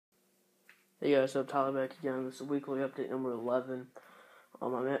Hey guys, so Tyler back again. This is a weekly update number 11.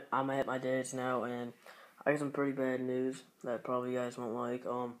 I'm at my dad's now, and I got some pretty bad news that probably you guys won't like.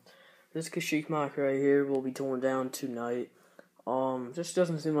 This Kashyyyk mock right here will be torn down tonight. Just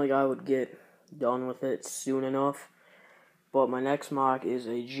doesn't seem like I would get done with it soon enough. But my next mock is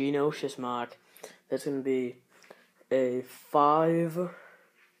a Genocious mock. That's gonna be a 5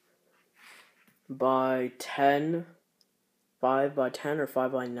 by 10, 5 by 10 or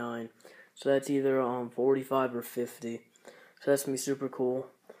 5 by 9. So that's either 45 or 50. So that's gonna be super cool.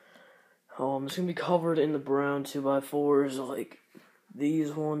 It's gonna be covered in the brown 2x4s, like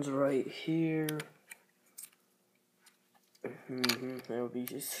these ones right here. That would be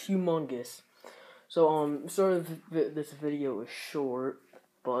just humongous. So sort of this video is short,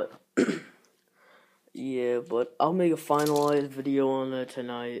 but yeah, but I'll make a finalized video on that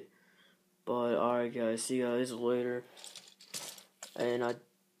tonight. But alright guys, see you guys later. And I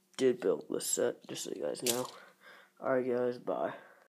did build this set, just so you guys know. Alright guys, bye.